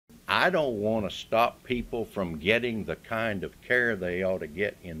I don't want to stop people from getting the kind of care they ought to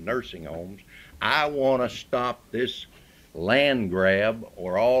get in nursing homes. I want to stop this land grab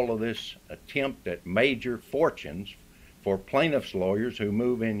or all of this attempt at major fortunes for plaintiffs' lawyers who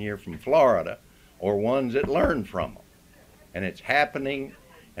move in here from Florida or ones that learn from them. And it's happening,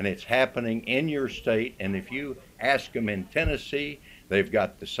 and it's happening in your state. And if you ask them in Tennessee, they've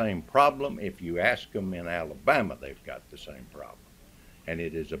got the same problem. If you ask them in Alabama, they've got the same problem. And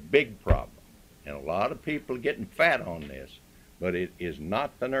it is a big problem. And a lot of people are getting fat on this, but it is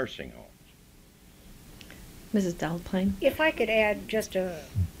not the nursing homes. Mrs. Delaplain? If I could add just a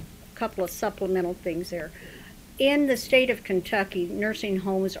couple of supplemental things there. In the state of Kentucky, nursing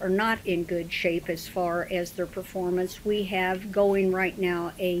homes are not in good shape as far as their performance. We have going right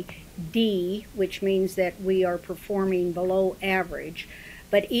now a D, which means that we are performing below average.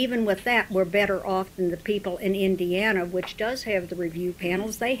 But even with that, we're better off than the people in Indiana, which does have the review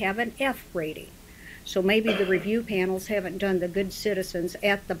panels. They have an F rating. So maybe the review panels haven't done the good citizens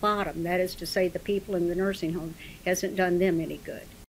at the bottom. That is to say, the people in the nursing home hasn't done them any good.